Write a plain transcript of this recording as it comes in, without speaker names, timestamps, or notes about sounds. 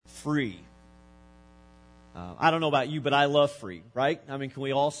free. I don't know about you, but I love free, right? I mean, can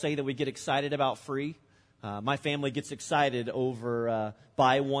we all say that we get excited about free? My family gets excited over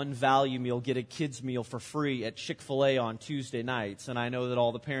buy one value meal, get a kid's meal for free at Chick-fil-A on Tuesday nights. And I know that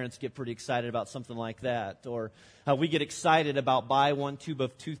all the parents get pretty excited about something like that. Or we get excited about buy one tube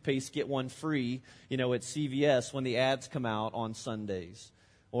of toothpaste, get one free, at CVS when the ads come out on Sundays.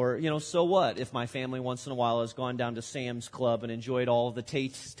 Or, so what if my family once in a while has gone down to Sam's Club and enjoyed all of the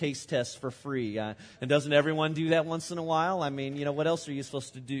taste tests for free? And doesn't everyone do that once in a while? I mean, what else are you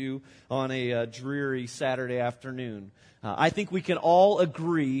supposed to do on a dreary Saturday afternoon? I think we can all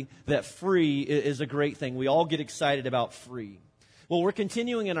agree that free is a great thing. We all get excited about free. Well, we're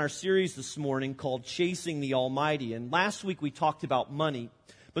continuing in our series this morning called Chasing the Almighty. And last week we talked about money,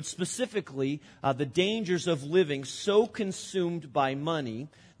 but specifically the dangers of living so consumed by money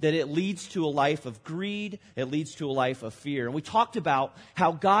that it leads to a life of greed, it leads to a life of fear. And we talked about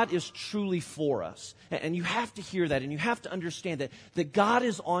how God is truly for us. And you have to hear that, and you have to understand that God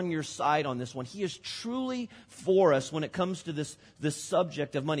is on your side on this one. He is truly for us when it comes to this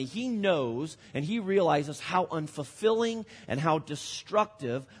subject of money. He knows and He realizes how unfulfilling and how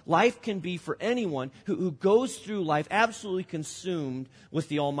destructive life can be for anyone who goes through life absolutely consumed with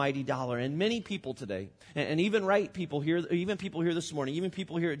the almighty dollar. And many people today, and even people here this morning, even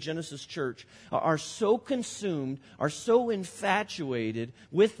people here at Genesis Church, are so consumed, are so infatuated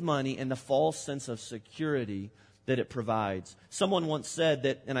with money and the false sense of security that it provides. Someone once said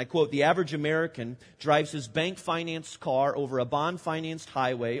that, and I quote, "The average American drives his bank-financed car over a bond-financed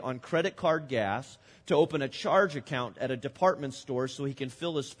highway on credit card gas to open a charge account at a department store so he can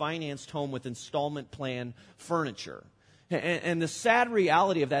fill his financed home with installment plan furniture." And the sad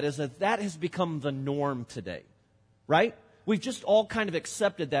reality of that is that has become the norm today, right? We've just all kind of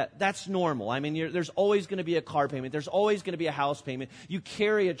accepted that that's normal. I mean, there's always going to be a car payment. There's always going to be a house payment. You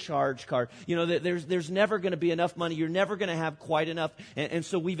carry a charge card. There's never going to be enough money. You're never going to have quite enough. And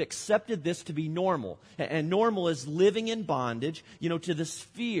so we've accepted this to be normal. And normal is living in bondage, to this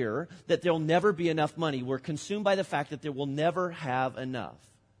fear that there'll never be enough money. We're consumed by the fact that there will never have enough.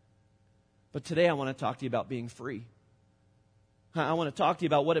 But today I want to talk to you about being free. I want to talk to you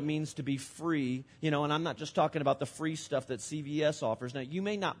about what it means to be free, and I'm not just talking about the free stuff that CVS offers. Now, you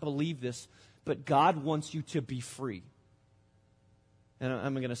may not believe this, but God wants you to be free. And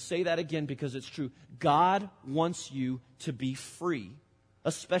I'm going to say that again because it's true. God wants you to be free,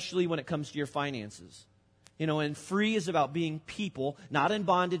 especially when it comes to your finances. And free is about being people, not in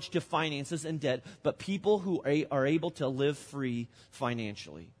bondage to finances and debt, but people who are able to live free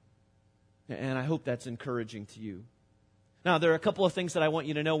financially. And I hope that's encouraging to you. Now, there are a couple of things that I want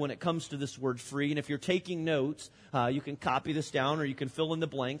you to know when it comes to this word free. And if you're taking notes, you can copy this down or you can fill in the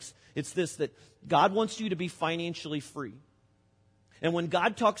blanks. It's this, that God wants you to be financially free. And when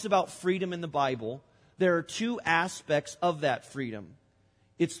God talks about freedom in the Bible, there are two aspects of that freedom.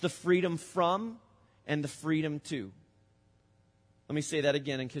 It's the freedom from and the freedom to. Let me say that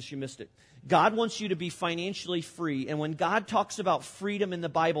again in case you missed it. God wants you to be financially free. And when God talks about freedom in the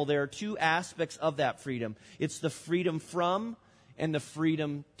Bible, there are two aspects of that freedom. It's the freedom from and the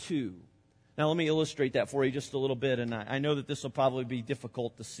freedom to. Now, let me illustrate that for you just a little bit. And I know that this will probably be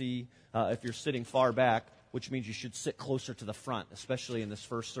difficult to see if you're sitting far back, which means you should sit closer to the front, especially in this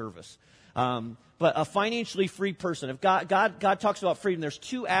first service. But a financially free person, if God talks about freedom, there's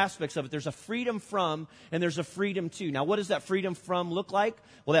two aspects of it. There's a freedom from and there's a freedom to. Now, what does that freedom from look like?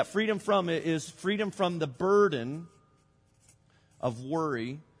 Well, that freedom from is freedom from the burden of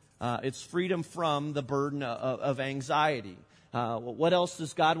worry. It's freedom from the burden of anxiety. What else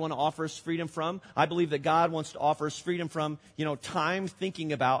does God want to offer us freedom from? I believe that God wants to offer us freedom from, time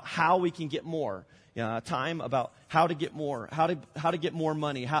thinking about how we can get more. Time about how to get more, how to get more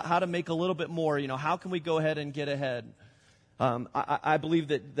money, how to make a little bit more, how can we go ahead and get ahead? I believe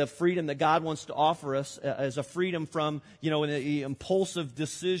that the freedom that God wants to offer us is a freedom from, the impulsive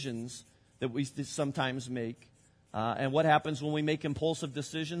decisions that we sometimes make. And what happens when we make impulsive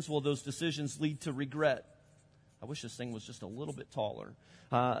decisions? Well, those decisions lead to regret. I wish this thing was just a little bit taller.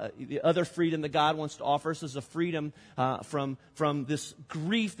 The other freedom that God wants to offer us is a freedom from this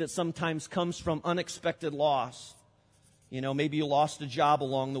grief that sometimes comes from unexpected loss. Maybe you lost a job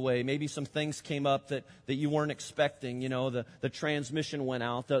along the way. Maybe some things came up that you weren't expecting. The transmission went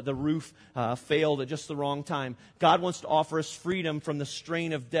out. The roof failed at just the wrong time. God wants to offer us freedom from the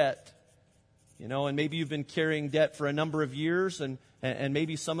strain of debt. And maybe you've been carrying debt for a number of years, and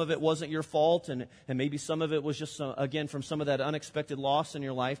maybe some of it wasn't your fault, and maybe some of it was just, again, from some of that unexpected loss in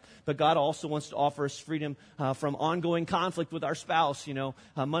your life. But God also wants to offer us freedom from ongoing conflict with our spouse.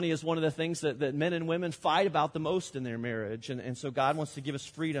 Money is one of the things that men and women fight about the most in their marriage. And so God wants to give us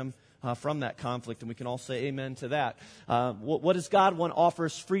freedom from that conflict, and we can all say amen to that. What does God want to offer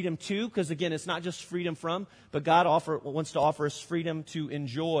us freedom to? Because, again, it's not just freedom from, but God wants to offer us freedom to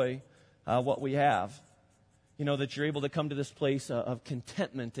enjoy what we have. That you're able to come to this place of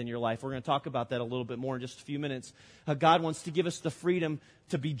contentment in your life. We're going to talk about that a little bit more in just a few minutes. God wants to give us the freedom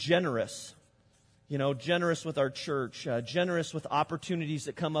to be generous. Generous with our church, generous with opportunities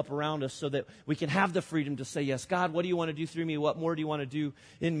that come up around us so that we can have the freedom to say, yes, God, what do you want to do through me? What more do you want to do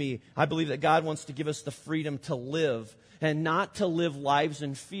in me? I believe that God wants to give us the freedom to live, and not to live lives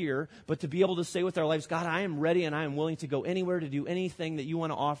in fear, but to be able to say with our lives, God, I am ready and I am willing to go anywhere to do anything that you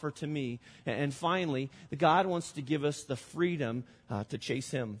want to offer to me. And finally, God wants to give us the freedom to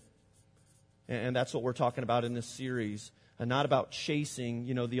chase Him. And that's what we're talking about in this series. Not about chasing,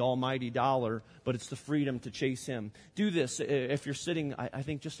 the almighty dollar, but it's the freedom to chase Him. Do this. If you're sitting, I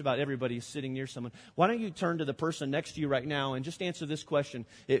think just about everybody is sitting near someone. Why don't you turn to the person next to you right now and just answer this question.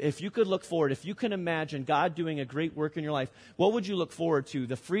 If you could look forward, if you can imagine God doing a great work in your life, what would you look forward to?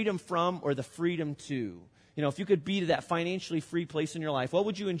 The freedom from or the freedom to? If you could be to that financially free place in your life, what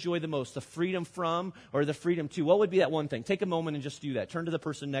would you enjoy the most? The freedom from or the freedom to? What would be that one thing? Take a moment and just do that. Turn to the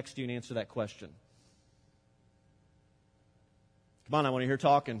person next to you and answer that question. Come on, I want to hear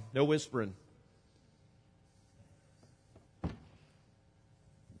talking. No whispering.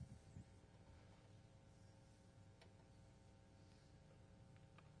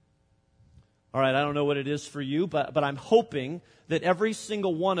 All right, I don't know what it is for you, but I'm hoping that every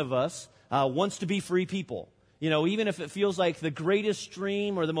single one of us wants to be free people. Even if it feels like the greatest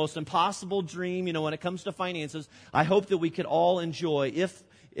dream or the most impossible dream, when it comes to finances, I hope that we could all enjoy,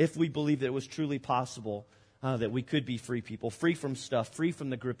 if we believe that it was truly possible, that we could be free people, free from stuff, free from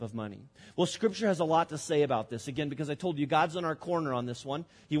the grip of money. Well, Scripture has a lot to say about this. Again, because I told you, God's in our corner on this one.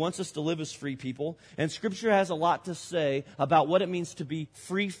 He wants us to live as free people. And Scripture has a lot to say about what it means to be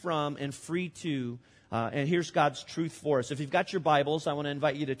free from and free to. And here's God's truth for us. If you've got your Bibles, I want to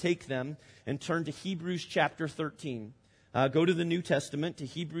invite you to take them and turn to Hebrews chapter 13. Go to the New Testament, to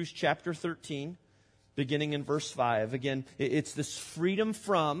Hebrews chapter 13. Beginning in verse 5. Again, it's this freedom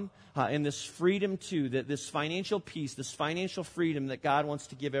from and this freedom to, that this financial peace, this financial freedom that God wants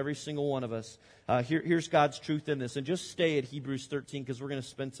to give every single one of us. Here's God's truth in this. And just stay at Hebrews 13 because we're going to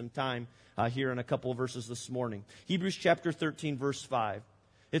spend some time here in a couple of verses this morning. Hebrews chapter 13, verse 5.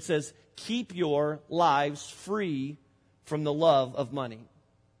 It says, keep your lives free from the love of money.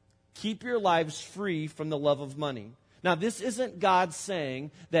 Keep your lives free from the love of money. Now, this isn't God saying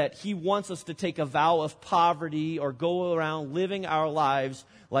that He wants us to take a vow of poverty or go around living our lives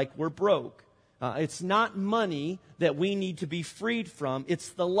like we're broke. It's not money that we need to be freed from. It's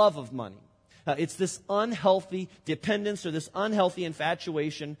the love of money. It's this unhealthy dependence or this unhealthy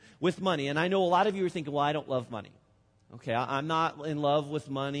infatuation with money. And I know a lot of you are thinking, well, I don't love money. Okay, I'm not in love with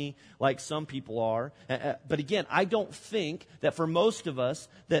money like some people are. But again, I don't think that for most of us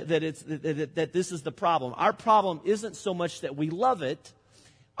that this is the problem. Our problem isn't so much that we love it.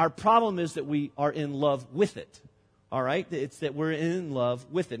 Our problem is that we are in love with it. All right? It's that we're in love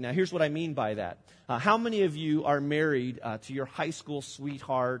with it. Now, here's what I mean by that. How many of you are married to your high school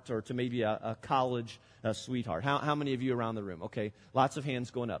sweetheart or to maybe a college sweetheart? How many of you around the room? Okay, lots of hands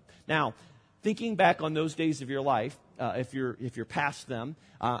going up. Now, thinking back on those days of your life, if you're past them,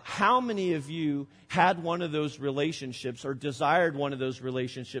 how many of you had one of those relationships or desired one of those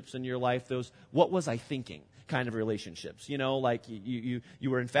relationships in your life? Those "what was I thinking" kind of relationships. Like you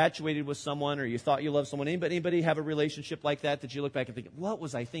were infatuated with someone or you thought you loved someone. Anybody have a relationship like that you look back and think, "What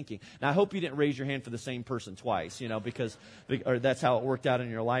was I thinking?" Now, I hope you didn't raise your hand for the same person twice, because or that's how it worked out in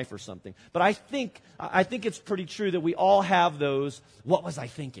your life or something. But I think it's pretty true that we all have those "what was I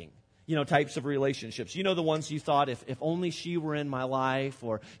thinking?" Types of relationships. The ones you thought if only she were in my life,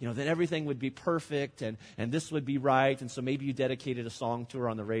 or, then everything would be perfect and this would be right. And so maybe you dedicated a song to her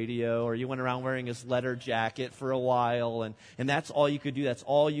on the radio, or you went around wearing his leather jacket for a while, and that's all you could do. That's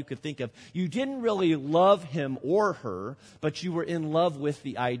all you could think of. You didn't really love him or her, but you were in love with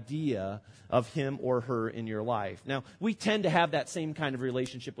the idea of him or her in your life. Now, we tend to have that same kind of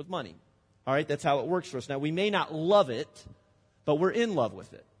relationship with money. All right, that's how it works for us. Now, we may not love it, but we're in love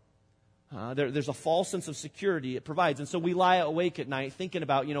with it. There's a false sense of security it provides. And so we lie awake at night thinking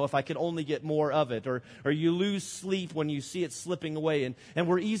about, if I could only get more of it. Or you lose sleep when you see it slipping away. And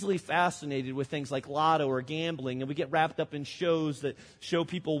we're easily fascinated with things like lotto or gambling. And we get wrapped up in shows that show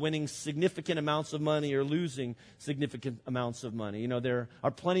people winning significant amounts of money or losing significant amounts of money. There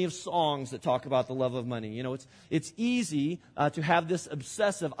are plenty of songs that talk about the love of money. It's easy to have this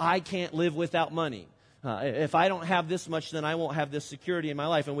obsessive, I can't live without money. If I don't have this much, then I won't have this security in my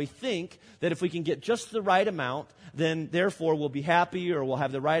life. And we think that if we can get just the right amount, then therefore we'll be happy, or we'll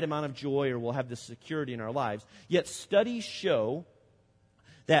have the right amount of joy, or we'll have this security in our lives. Yet studies show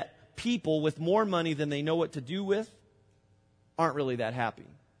that people with more money than they know what to do with aren't really that happy.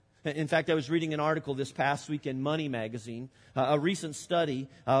 In fact, I was reading an article this past week in Money Magazine. A recent study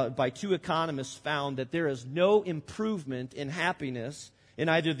by two economists found that there is no improvement in happiness in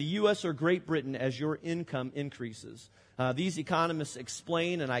either the U.S. or Great Britain as your income increases. These economists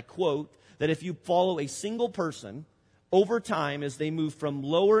explain, and I quote, that if you follow a single person over time as they move from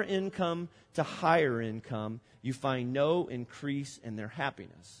lower income to higher income, you find no increase in their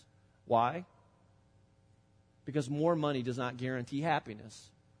happiness. Why? Because more money does not guarantee happiness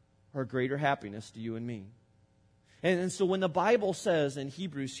or greater happiness to you and me. And so when the Bible says in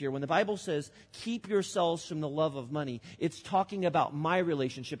Hebrews here, when the Bible says, keep yourselves from the love of money, it's talking about my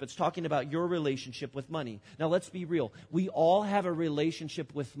relationship. It's talking about your relationship with money. Now let's be real. We all have a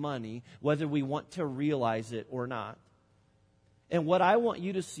relationship with money, whether we want to realize it or not. And what I want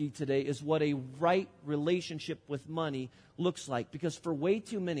you to see today is what a right relationship with money looks like. Because for way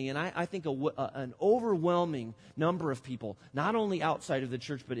too many, and I think an overwhelming number of people, not only outside of the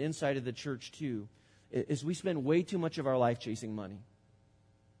church, but inside of the church too, is we spend way too much of our life chasing money.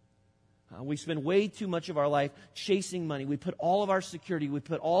 We spend way too much of our life chasing money. We put all of our security, we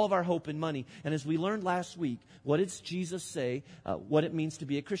put all of our hope in money. And as we learned last week, what did Jesus say, what it means to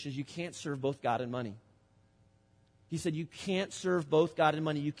be a Christian is you can't serve both God and money. He said you can't serve both God and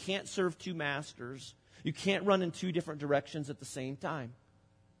money. You can't serve two masters. You can't run in two different directions at the same time.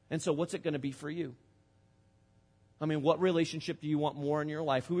 And so what's it going to be for you? I mean, what relationship do you want more in your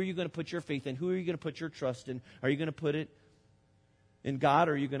life? Who are you going to put your faith in? Who are you going to put your trust in? Are you going to put it in God,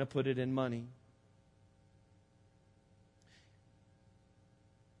 or are you going to put it in money?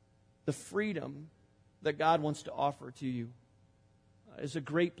 The freedom that God wants to offer to you is a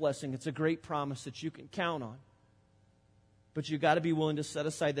great blessing. It's a great promise that you can count on. But you've got to be willing to set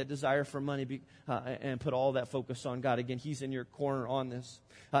aside that desire for money and put all that focus on God. Again, He's in your corner on this.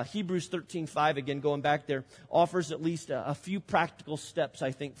 Hebrews 13:5, again, going back there, offers at least a few practical steps,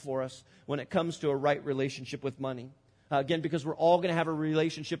 I think, for us when it comes to a right relationship with money. Again, because we're all going to have a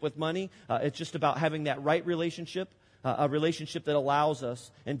relationship with money. It's just about having that right relationship, a relationship that allows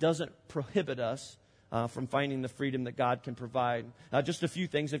us and doesn't prohibit us from finding the freedom that God can provide. Just a few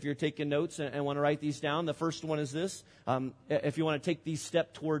things if you're taking notes and want to write these down. The first one is this. If you want to take these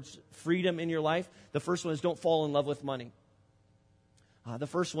steps towards freedom in your life, the first one is don't fall in love with money. The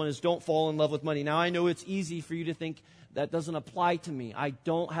first one is don't fall in love with money. Now, I know it's easy for you to think that doesn't apply to me. I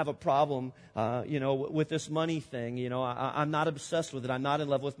don't have a problem, with this money thing. I'm not obsessed with it. I'm not in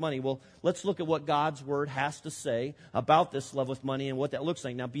love with money. Well, let's look at what God's Word has to say about this love with money and what that looks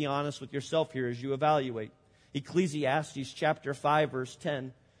like. Now, be honest with yourself here as you evaluate. Ecclesiastes chapter 5, verse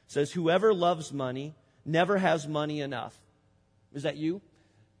 10 says, whoever loves money never has money enough. Is that you?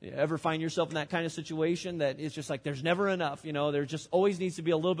 You ever find yourself in that kind of situation that it's just like there's never enough, there just always needs to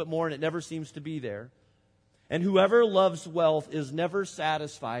be a little bit more and it never seems to be there. And whoever loves wealth is never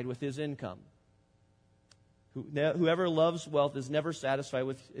satisfied with his income. Whoever loves wealth is never satisfied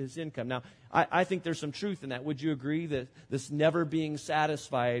with his income. Now, I think there's some truth in that. Would you agree that this never being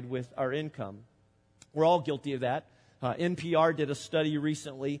satisfied with our income? We're all guilty of that. NPR did a study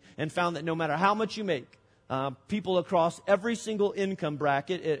recently and found that no matter how much you make, people across every single income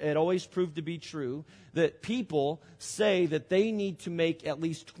bracket, it always proved to be true, that people say that they need to make at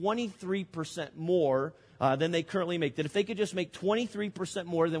least 23% more than they currently make. That if they could just make 23%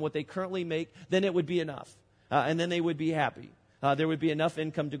 more than what they currently make, then it would be enough. And then they would be happy. There would be enough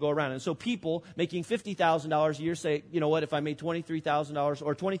income to go around. And so people making $50,000 a year say, you know what, if I made $23,000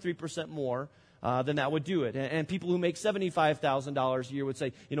 or 23% more, then that would do it. And people who make $75,000 a year would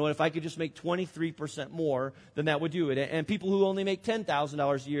say, you know what, if I could just make 23% more, then that would do it. And people who only make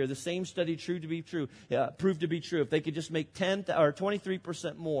 $10,000 a year, the same study proved to be true. If they could just make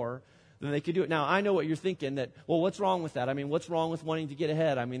 23% more, then they could do it. Now, I know what you're thinking, that, well, what's wrong with that? I mean, what's wrong with wanting to get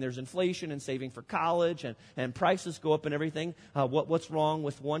ahead? I mean, there's inflation and saving for college and prices go up and everything. What's wrong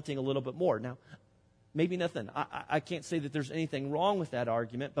with wanting a little bit more? Now, maybe nothing. I can't say that there's anything wrong with that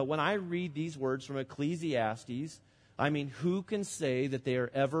argument, but when I read these words from Ecclesiastes, I mean, who can say that they are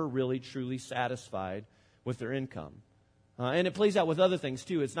ever really, truly satisfied with their income? And it plays out with other things,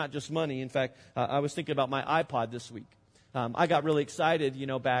 too. It's not just money. In fact, I was thinking about my iPod this week. I got really excited,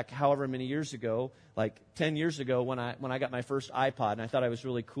 back however many years ago, like 10 years ago when I got my first iPod, and I thought I was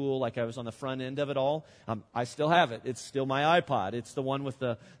really cool, like I was on the front end of it all. I still have it. It's still my iPod. It's the one with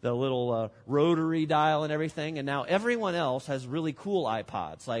the little rotary dial and everything, and now everyone else has really cool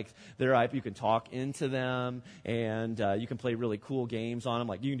iPods. Like, you can talk into them, and you can play really cool games on them.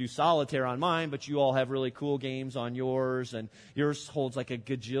 Like, you can do solitaire on mine, but you all have really cool games on yours, and yours holds like a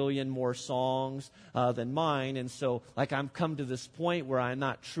gajillion more songs than mine, and so, like, I'm come to this point where I'm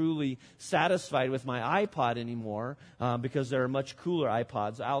not truly satisfied with my iPod anymore because there are much cooler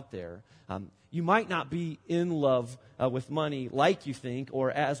iPods out there. You might not be in love with money like you think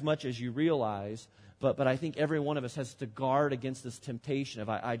or as much as you realize, but I think every one of us has to guard against this temptation of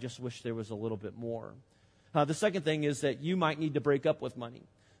I just wish there was a little bit more. The second thing is that you might need to break up with money.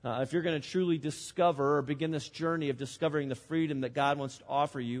 If you're going to truly discover or begin this journey of discovering the freedom that God wants to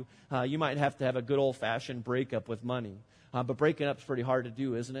offer you, you might have to have a good old-fashioned breakup with money. But breaking up is pretty hard to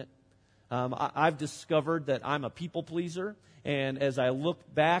do, isn't it? I've discovered that I'm a people pleaser, and as I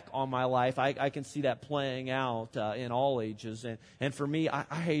look back on my life, I can see that playing out in all ages. And for me, I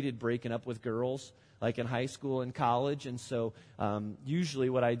hated breaking up with girls, like in high school and college. And so usually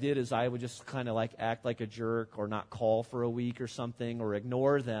what I did is I would just kind of like act like a jerk or not call for a week or something or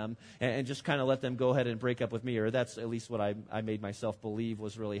ignore them and just kind of let them go ahead and break up with me. Or that's at least what I made myself believe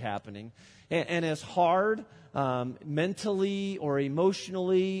was really happening. And as hard mentally or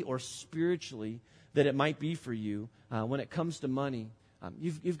emotionally or spiritually that it might be for you, when it comes to money,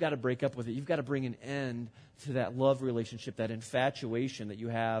 you've got to break up with it. You've got to bring an end to that love relationship, that infatuation that you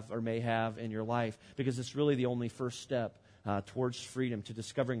have or may have in your life, because it's really the only first step towards freedom, to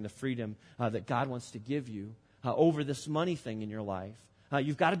discovering the freedom that God wants to give you over this money thing in your life.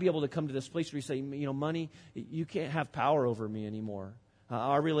 You've got to be able to come to this place where you say, money, you can't have power over me anymore.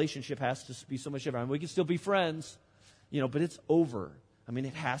 Our relationship has to be so much different. I mean, we can still be friends, but it's over. I mean,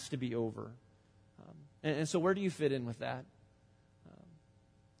 it has to be over. And so where do you fit in with that?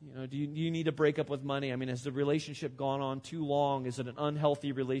 Do you need to break up with money? I mean, has the relationship gone on too long? Is it an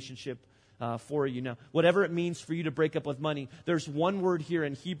unhealthy relationship for you? Now, whatever it means for you to break up with money, there's one word here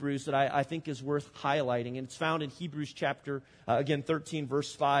in Hebrews that I think is worth highlighting, and it's found in Hebrews chapter, 13,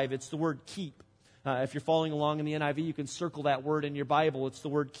 verse 5. It's the word keep. If you're following along in the NIV, you can circle that word in your Bible. It's the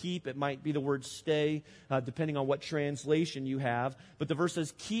word keep. It might be the word stay, depending on what translation you have. But the verse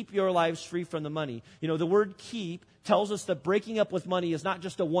says, keep your lives free from the money. The word keep tells us that breaking up with money is not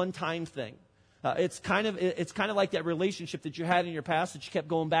just a one-time thing. It's kind of like that relationship that you had in your past that you kept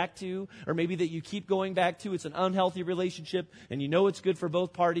going back to, or maybe that you keep going back to. It's an unhealthy relationship, and it's good for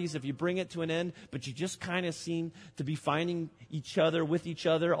both parties if you bring it to an end, but you just kind of seem to be finding each other with each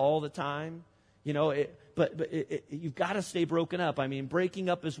other all the time. But you've got to stay broken up. I mean, breaking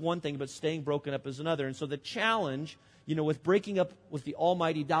up is one thing, but staying broken up is another. And so the challenge, with breaking up with the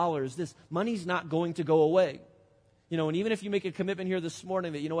almighty dollar is this: money's not going to go away. And even if you make a commitment here this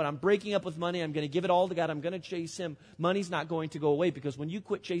morning that, I'm breaking up with money, I'm going to give it all to God, I'm going to chase Him, money's not going to go away, because when you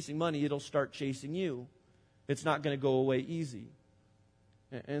quit chasing money, it'll start chasing you. It's not going to go away easy.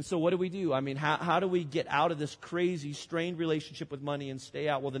 And so what do? I mean, how do we get out of this crazy, strained relationship with money and stay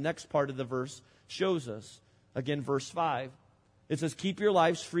out? Well, the next part of the verse shows us. Again, verse 5. It says, keep your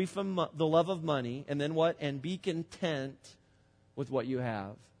lives free from the love of money. And then what? And be content with what you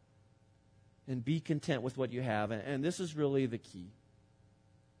have. And be content with what you have. And this is really the key.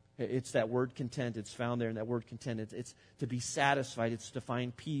 It's that word content. It's found there in that word content. It's to be satisfied. It's to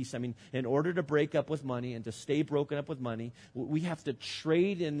find peace. I mean, in order to break up with money and to stay broken up with money, we have to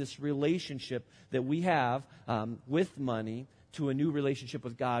trade in this relationship that we have with money to a new relationship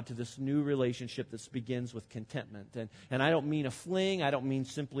with God, to this new relationship that begins with contentment. And I don't mean a fling. I don't mean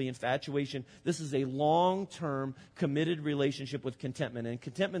simply infatuation. This is a long-term, committed relationship with contentment. And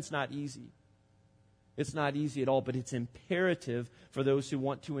contentment's not easy. It's not easy at all, but it's imperative for those who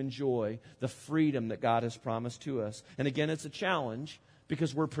want to enjoy the freedom that God has promised to us. And again, it's a challenge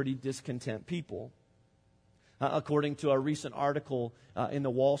because we're pretty discontent people. According to a recent article in the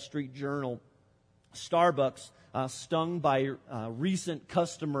Wall Street Journal, Starbucks, stung by recent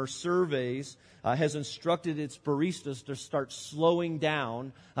customer surveys, has instructed its baristas to start slowing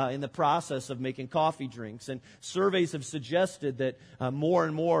down in the process of making coffee drinks. And surveys have suggested that more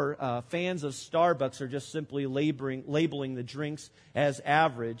and more fans of Starbucks are just simply labeling the drinks as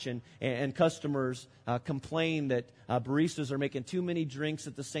average. And customers complain that baristas are making too many drinks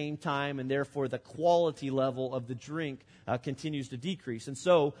at the same time, and therefore the quality level of the drink continues to decrease. And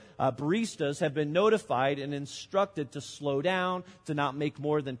so baristas have been notified and instructed instructed to slow down, to not make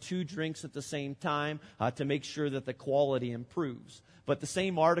more than 2 drinks at the same time, to make sure that the quality improves. But the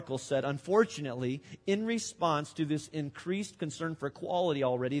same article said, unfortunately, in response to this increased concern for quality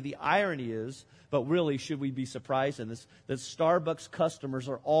already, the irony is, but really should we be surprised in this, that Starbucks customers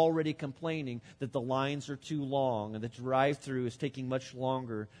are already complaining that the lines are too long and the drive-thru is taking much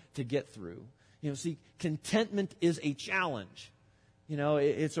longer to get through. See, contentment is a challenge.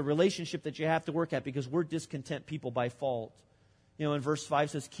 It's a relationship that you have to work at because we're discontent people by fault. In verse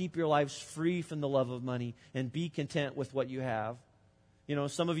 5 says, keep your lives free from the love of money and be content with what you have.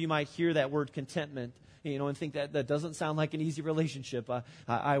 Some of you might hear that word contentment, and think that doesn't sound like an easy relationship.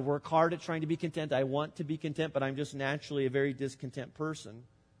 I work hard at trying to be content. I want to be content, but I'm just naturally a very discontent person.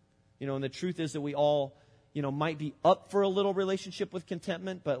 And the truth is that we all, might be up for a little relationship with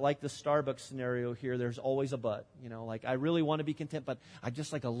contentment, but like the Starbucks scenario here, there's always a but. Like I really want to be content, but I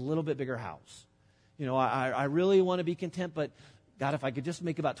just like a little bit bigger house. I really want to be content, but God, if I could just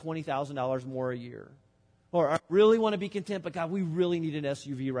make about $20,000 more a year. Or I really want to be content, but God, we really need an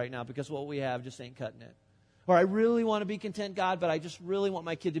SUV right now because what we have just ain't cutting it. Or I really want to be content, God, but I just really want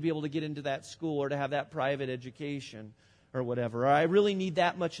my kid to be able to get into that school or to have that private education or whatever. Or I really need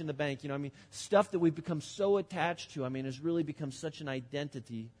that much in the bank. Stuff that we've become so attached to, has really become such an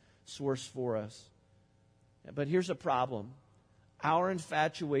identity source for us. But here's a problem. Our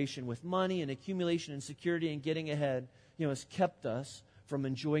infatuation with money and accumulation and security and getting ahead, has kept us from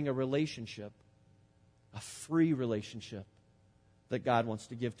enjoying a relationship, a free relationship that God wants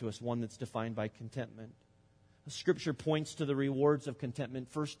to give to us, one that's defined by contentment. The Scripture points to the rewards of contentment.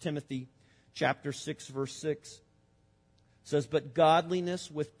 1 Timothy chapter 6, verse 6 says, but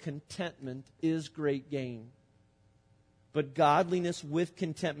godliness with contentment is great gain. But godliness with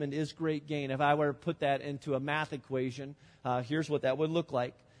contentment is great gain. If I were to put that into a math equation, here's what that would look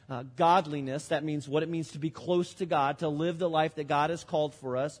like. Godliness, that means what it means to be close to God, to live the life that God has called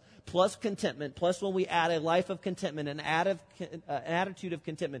for us, plus contentment, plus when we add a life of contentment, an attitude of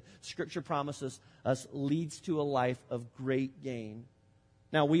contentment, Scripture promises us leads to a life of great gain.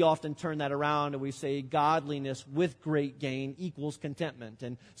 Now, we often turn that around and we say godliness with great gain equals contentment.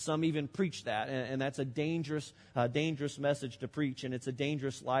 And some even preach that. And that's a dangerous message to preach, and it's a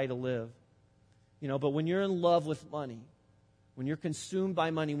dangerous lie to live. But when you're in love with money, when you're consumed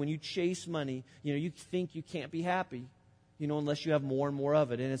by money, when you chase money, you think you can't be happy, unless you have more and more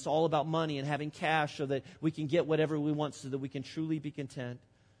of it. And it's all about money and having cash so that we can get whatever we want so that we can truly be content.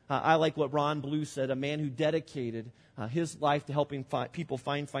 I like what Ron Blue said, a man who dedicated his life to helping people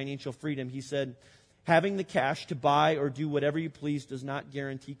find financial freedom. He said, having the cash to buy or do whatever you please does not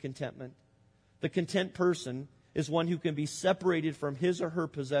guarantee contentment. The content person is one who can be separated from his or her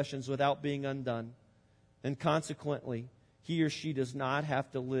possessions without being undone. And consequently, he or she does not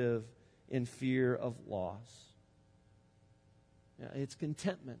have to live in fear of loss. It's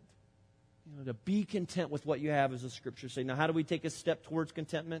contentment. To be content with what you have, as the Scriptures say. Now, how do we take a step towards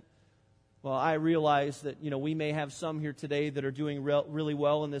contentment? Well, I realize that, we may have some here today that are doing really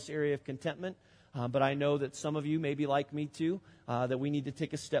well in this area of contentment. But I know that some of you may be like me too, that we need to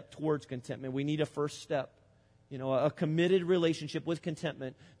take a step towards contentment. We need a first step. A committed relationship with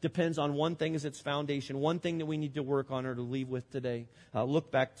contentment depends on one thing as its foundation, one thing that we need to work on or to leave with today.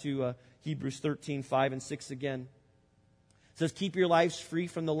 Look back to Hebrews 13, 5 and 6 again. It says, keep your lives free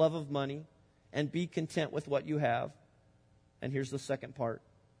from the love of money and be content with what you have. And here's the second part.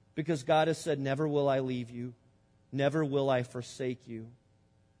 Because God has said, never will I leave you, never will I forsake you.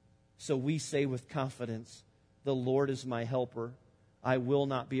 So we say with confidence, the Lord is my helper. I will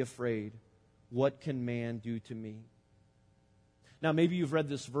not be afraid. What can man do to me? Now, maybe you've read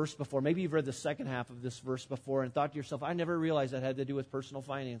this verse before. Maybe you've read the second half of this verse before and thought to yourself, I never realized that had to do with personal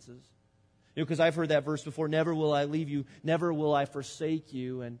finances. Because I've heard that verse before, never will I leave you, never will I forsake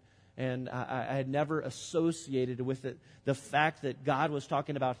you. And I had never associated with it the fact that God was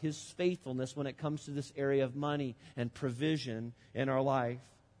talking about His faithfulness when it comes to this area of money and provision in our life.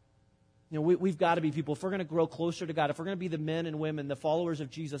 We've got to be people, if we're going to grow closer to God, if we're going to be the men and women, the followers of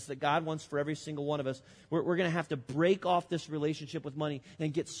Jesus that God wants for every single one of us, we're going to have to break off this relationship with money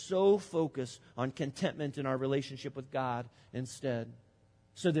and get so focused on contentment in our relationship with God instead,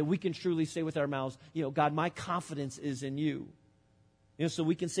 so that we can truly say with our mouths, God, my confidence is in you. So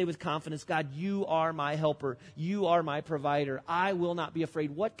we can say with confidence, God, you are my helper. You are my provider. I will not be afraid.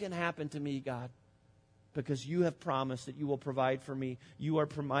 What can happen to me, God? Because you have promised that you will provide for me. You are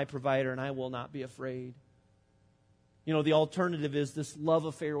my provider, and I will not be afraid. The alternative is this love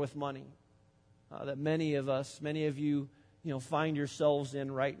affair with money that many of you, find yourselves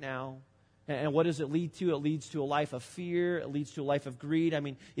in right now. And what does it lead to? It leads to a life of fear. It leads to a life of greed. I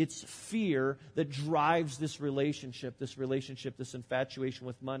mean, it's fear that drives this relationship, this infatuation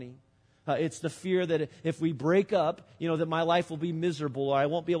with money. It's the fear that if we break up, that my life will be miserable or I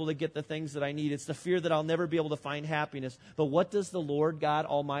won't be able to get the things that I need. It's the fear that I'll never be able to find happiness. But what does the Lord God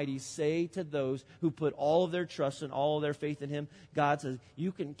Almighty say to those who put all of their trust and all of their faith in Him? God says,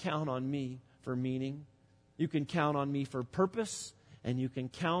 you can count on me for meaning. You can count on me for purpose. And you can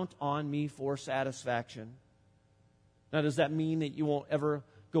count on me for satisfaction. Now, does that mean that you won't ever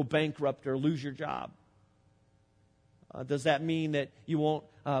go bankrupt or lose your job? Does that mean that you won't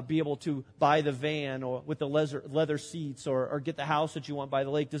be able to buy the van or with the leather seats or get the house that you want by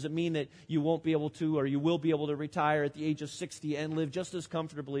the lake? Does it mean that you won't be able to or you will be able to retire at the age of 60 and live just as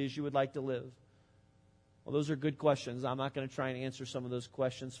comfortably as you would like to live? Well, those are good questions. I'm not going to try and answer some of those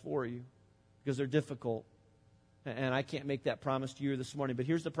questions for you because they're difficult. And I can't make that promise to you this morning. But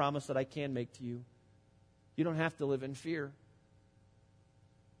here's the promise that I can make to you. You don't have to live in fear.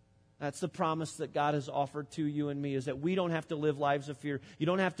 That's the promise that God has offered to you and me, is that we don't have to live lives of fear. You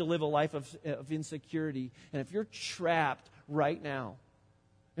don't have to live a life of insecurity. And if you're trapped right now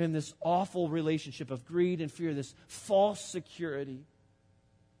in this awful relationship of greed and fear, this false security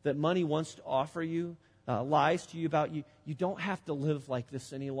that money wants to offer you, lies to you about you, you don't have to live like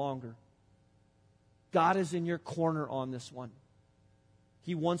this any longer. God is in your corner on this one.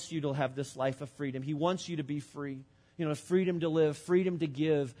 He wants you to have this life of freedom. He wants you to be free. Freedom to live, freedom to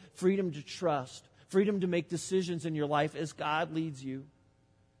give, freedom to trust, freedom to make decisions in your life as God leads you.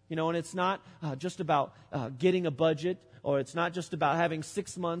 And it's not just about getting a budget, or it's not just about having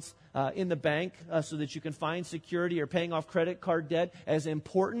 6 months in the bank so that you can find security or paying off credit card debt, as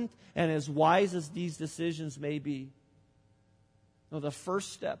important and as wise as these decisions may be. No, the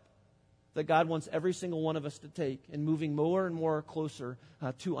first step that God wants every single one of us to take in moving more and more closer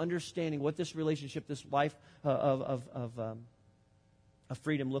to understanding what this relationship, this life of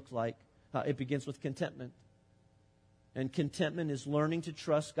freedom looks like. It begins with contentment. And contentment is learning to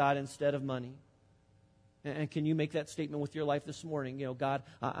trust God instead of money. And can you make that statement with your life this morning? God,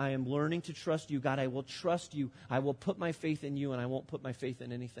 I am learning to trust you. God, I will trust you. I will put my faith in you, and I won't put my faith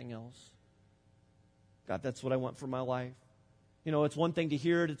in anything else. God, that's what I want for my life. It's one thing to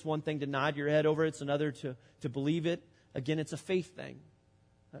hear it. It's one thing to nod your head over it. It's another to believe it. Again, it's a faith thing.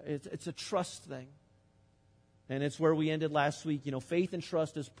 It's a trust thing. And it's where we ended last week. Faith and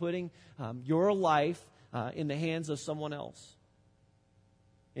trust is putting your life in the hands of someone else.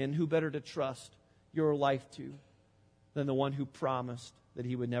 And who better to trust your life to than the one who promised that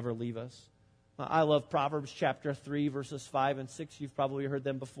He would never leave us? I love Proverbs chapter 3, verses 5 and 6. You've probably heard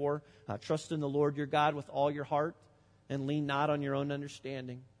them before. Trust in the Lord your God with all your heart, and lean not on your own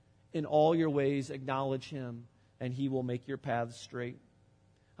understanding. In all your ways acknowledge Him, and He will make your paths straight.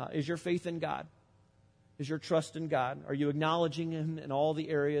 Is your faith in God? Is your trust in God? Are you acknowledging Him in all the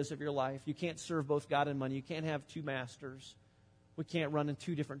areas of your life? You can't serve both God and money. You can't have two masters. We can't run in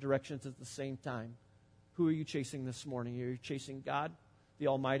two different directions at the same time. Who are you chasing this morning? Are you chasing God, the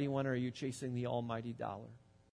Almighty One, or are you chasing the almighty dollar?